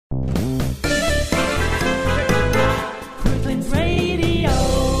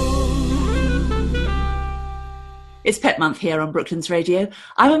It's Pet Month here on Brooklands Radio.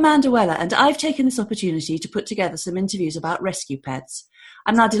 I'm Amanda Weller, and I've taken this opportunity to put together some interviews about rescue pets.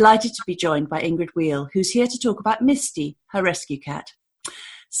 I'm now delighted to be joined by Ingrid Wheel, who's here to talk about Misty, her rescue cat.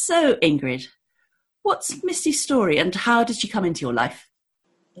 So, Ingrid, what's Misty's story and how did she come into your life?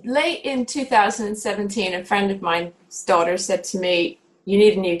 Late in 2017, a friend of mine's daughter said to me, "You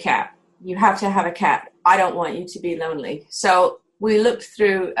need a new cat. You have to have a cat. I don't want you to be lonely." So we looked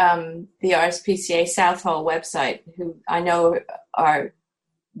through the RSPCA Southall website, who I know are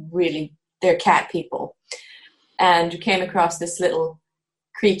really, they're cat people, and came across this little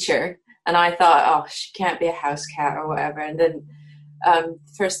creature. And I thought, oh, she can't be a house cat or whatever. And then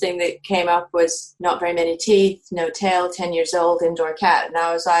first thing that came up was not very many teeth, no tail, 10 years old, indoor cat. And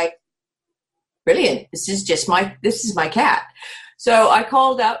I was like, brilliant. This is my cat. So I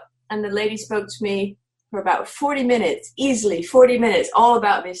called up and the lady spoke to me for about 40 minutes, easily 40 minutes, all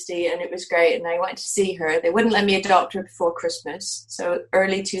about Misty. And it was great. And I went to see her. They wouldn't let me adopt her before Christmas. So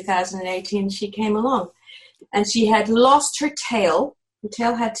early 2018, she came along and she had lost her tail. Her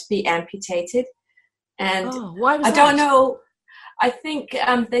tail had to be amputated. And why was I that? don't know. I think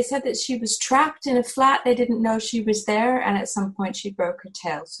they said that she was trapped in a flat. They didn't know she was there, and at some point she broke her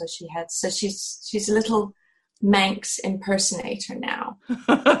tail. So she's a little Manx impersonator now.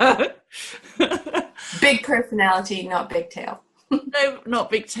 Big personality, not big tail. No, not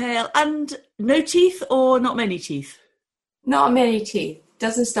big tail. And no teeth or not many teeth? Not many teeth.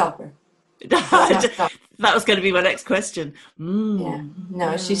 Doesn't stop her. That was going to be my next question. Yeah.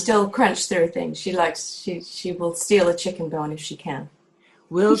 No, she still crunches through things. She will steal a chicken bone if she can.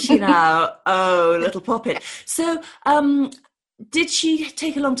 Will she now? Oh, little poppet. So, did she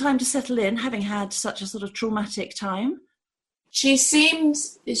take a long time to settle in, having had such a sort of traumatic time? She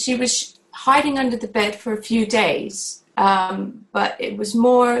was hiding under the bed for a few days, but it was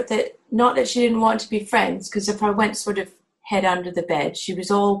more that, not that she didn't want to be friends, because if I went sort of head under the bed, she was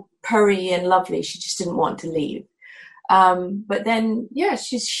all purry and lovely. She just didn't want to leave. But then, yeah,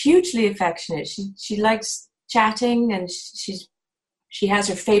 she's hugely affectionate. She likes chatting, and she has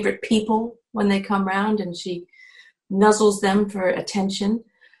her favorite people when they come round, and she nuzzles them for attention.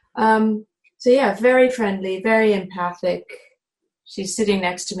 So yeah, very friendly, very empathic. She's sitting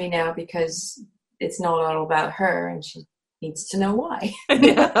next to me now because it's not all about her, and she needs to know why.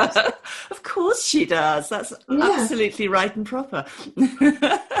 Yeah, of course she does. That's absolutely right and proper.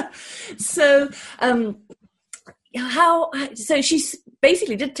 So, so she's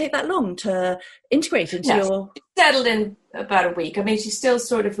basically didn't take that long to integrate into your... Settled in about a week. I mean, she's still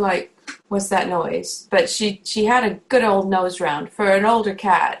sort of like, what's that noise? But she had a good old nose round. For an older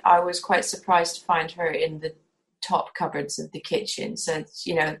cat, I was quite surprised to find her in the top cupboards of the kitchen. So,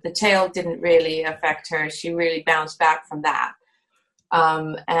 the tail didn't really affect her. She really bounced back from that.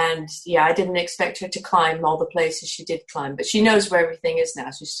 And yeah, I didn't expect her to climb all the places she did climb, but she knows where everything is now,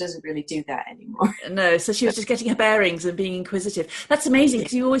 so she doesn't really do that anymore. No, so she was just getting her bearings and being inquisitive. That's amazing,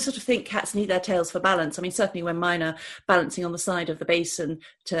 because you always sort of think cats need their tails for balance. I mean, certainly when mine are balancing on the side of the basin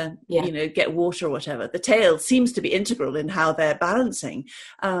to, get water or whatever, the tail seems to be integral in how they're balancing.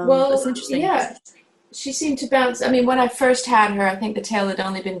 That's interesting. Yeah. She seemed to bounce. I mean, when I first had her, I think the tail had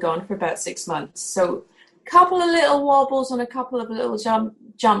only been gone for about 6 months. So a couple of little wobbles and a couple of little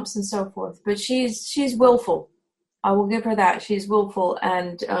jumps and so forth. But she's willful. I will give her that. She's willful,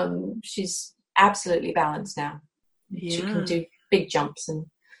 and she's absolutely balanced now. Yeah. She can do big jumps and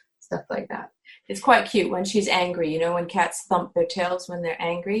stuff like that. It's quite cute when she's angry. When cats thump their tails when they're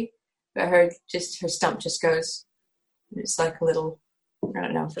angry. But her stump just goes. It's like a little, I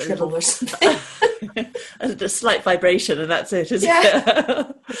don't know, triple or something. A slight vibration, and that's it, isn't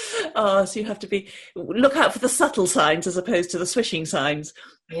it? Oh, so you have to look out for the subtle signs as opposed to the swishing signs.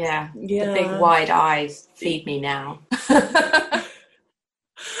 Yeah. The big wide eyes feed me now.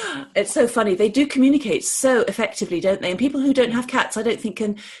 It's so funny. They do communicate so effectively, don't they? And people who don't have cats, I don't think,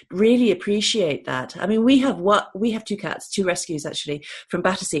 can really appreciate that. I mean, we have 2 cats, 2 rescues actually from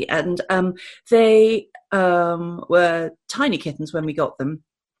Battersea, and they were tiny kittens when we got them.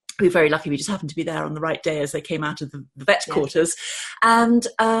 We were very lucky. We just happened to be there on the right day as they came out of the vet quarters. And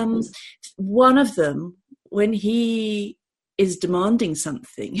one of them, when he is demanding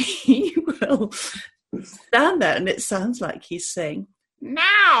something, he will stand there, and it sounds like he's saying,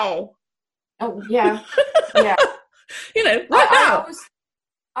 "Now." Oh, yeah. Yeah. Right now.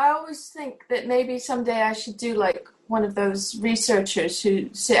 I always think that maybe someday I should do like one of those researchers who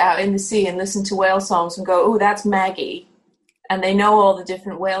sit out in the sea and listen to whale songs and go, "Oh, that's Maggie." And they know all the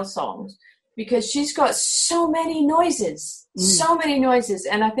different whale songs, because she's got so many noises.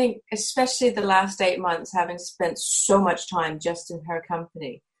 And I think especially the last 8 months, having spent so much time just in her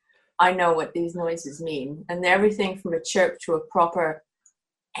company, I know what these noises mean. And everything from a chirp to a proper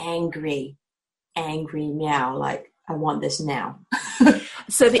angry meow, like, I want this now.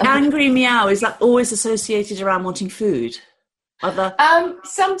 So the angry meow, is that always associated around wanting food?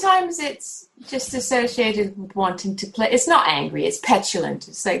 Sometimes it's just associated with wanting to play. It's not angry, it's petulant.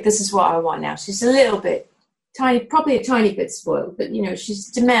 It's like, this is what I want now. She's a little bit tiny, probably a tiny bit spoiled, but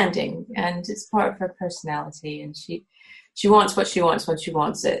she's demanding, and it's part of her personality, and she wants what she wants when she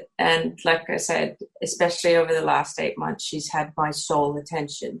wants it. And like I said, especially over the last 8 months, she's had my sole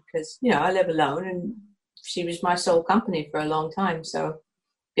attention, because I live alone, and she was my sole company for a long time, so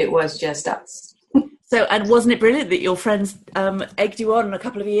it was just us. So, and wasn't it brilliant that your friends egged you on a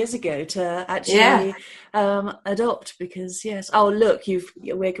couple of years ago to actually adopt? Because yes, oh look,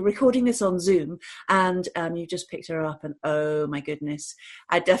 we're recording this on Zoom, and you just picked her up, and oh my goodness,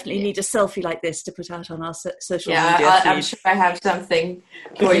 I definitely need a selfie like this to put out on our social media. I'm sure I have something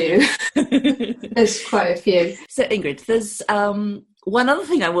for you. There's quite a few. So Ingrid, there's one other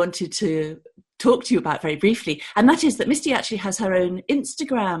thing I wanted to talk to you about very briefly, and that is that Misty actually has her own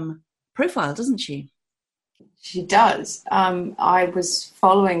Instagram profile, doesn't she? She does. I was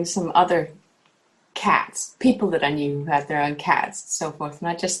following some other cats, people that I knew who had their own cats and so forth, and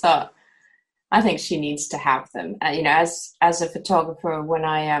I just thought, I think she needs to have them. As a photographer, when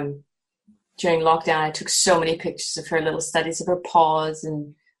I during lockdown, I took so many pictures of her little studies of her paws,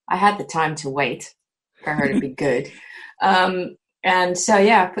 and I had the time to wait for her to be good. And so,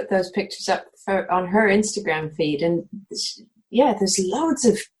 I put those pictures up on her Instagram feed, and there's lots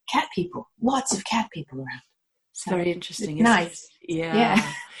of cat people around. It's very interesting. It's nice. Yeah.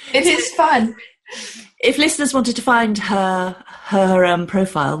 It is fun. If listeners wanted to find her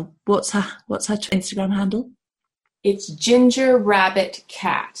profile, what's her Instagram handle? It's Ginger Rabbit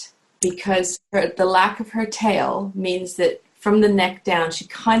Cat, because the lack of her tail means that from the neck down, she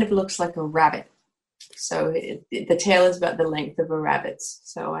kind of looks like a rabbit. So the tail is about the length of a rabbit's.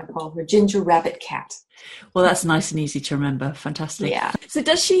 So I call her Ginger Rabbit Cat. Well, that's nice and easy to remember. Fantastic. Yeah. So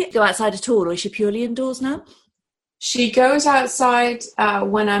does she go outside at all, or is she purely indoors now? She goes outside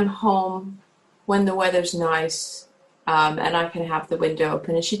when I'm home, when the weather's nice, and I can have the window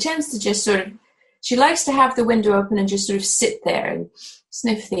open. And she tends to just she likes to have the window open and just sort of sit there and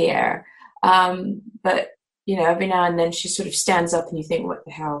sniff the air. But, every now and then she sort of stands up and you think, what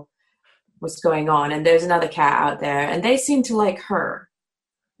the hell? What's going on? And there's another cat out there, and they seem to like her.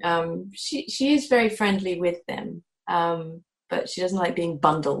 She is very friendly with them, but she doesn't like being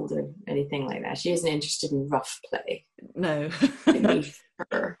bundled or anything like that. She isn't interested in rough play. No. Beneath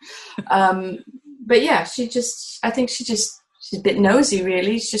her. But yeah, I think she's a bit nosy,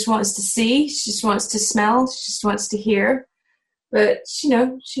 really. She just wants to see, she just wants to smell, she just wants to hear. But she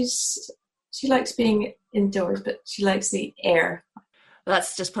likes being indoors, but she likes the air.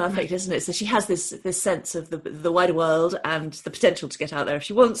 That's just perfect, isn't it? So she has this sense of the wider world and the potential to get out there if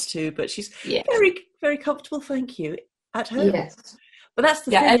she wants to, but she's very, very comfortable, thank you, at home. Yes. But that's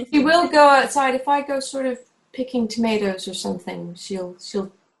the thing. And she will go outside. If I go sort of picking tomatoes or something, she'll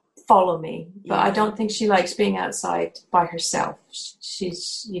follow me. But I don't think she likes being outside by herself.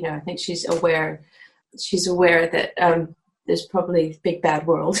 She's, I think she's aware that there's probably a big bad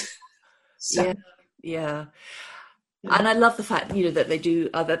world. So. Yeah. And I love the fact, that they do,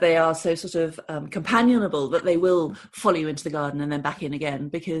 that they are so sort of companionable, that they will follow you into the garden and then back in again,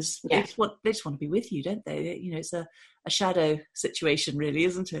 because they just want to be with you, don't they? It's a shadow situation, really,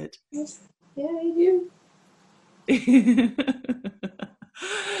 isn't it? Yes. Yeah, I do.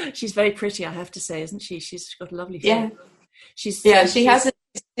 She's very pretty, I have to say, isn't she? She's got a lovely face. Yeah.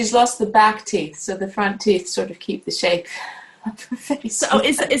 She's lost the back teeth, so the front teeth sort of keep the shape. So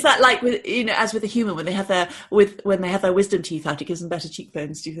is that like with as with a human when they have their wisdom teeth out, it gives them better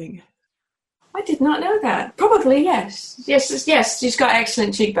cheekbones? Do you think? I did not know that. Probably yes. She's got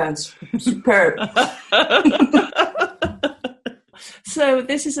excellent cheekbones. Superb. So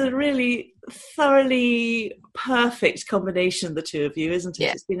this is a really thoroughly perfect combination, the two of you, isn't it?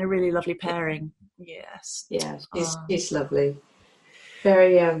 Yeah. It's been a really lovely pairing. Yes. Yeah, she's lovely.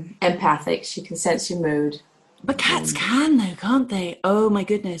 Very empathic. She can sense your mood. But cats can, though, can't they? Oh, my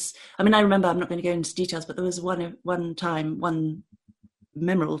goodness. I mean, I remember, I'm not going to go into details, but there was one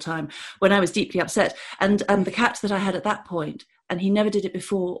memorable time when I was deeply upset. And the cat that I had at that point, and he never did it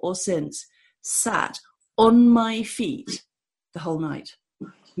before or since, sat on my feet the whole night.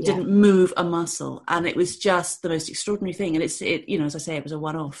 He didn't move a muscle. And it was just the most extraordinary thing. And it as I say, it was a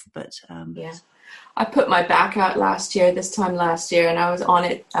one-off. But I put my back out this time last year, and I was on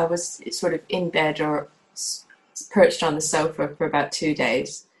it. I was sort of in bed or perched on the sofa for about 2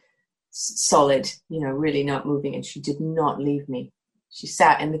 days, solid, really not moving, and she did not leave me. She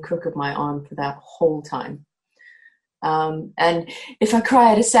sat in the crook of my arm for that whole time. And if I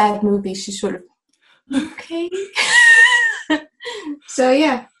cry at a sad movie, she's sort of, okay. So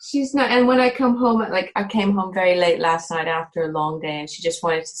yeah, she's not. And when I come home, I came home very late last night after a long day, and she just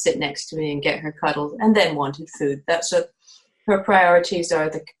wanted to sit next to me and get her cuddles, and then wanted food. That's what her priorities are: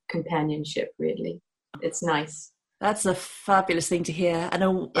 the companionship. Really, it's nice. That's a fabulous thing to hear, and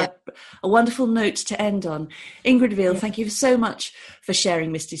a wonderful note to end on. Ingrid Veal, thank you so much for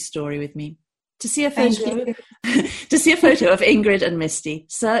sharing Misty's story with me. To see a photo of Ingrid and Misty,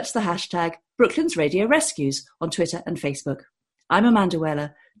 search the hashtag Brooklands Radio Rescues on Twitter and Facebook. I'm Amanda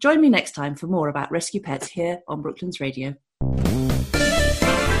Weller. Join me next time for more about rescue pets here on Brooklands Radio.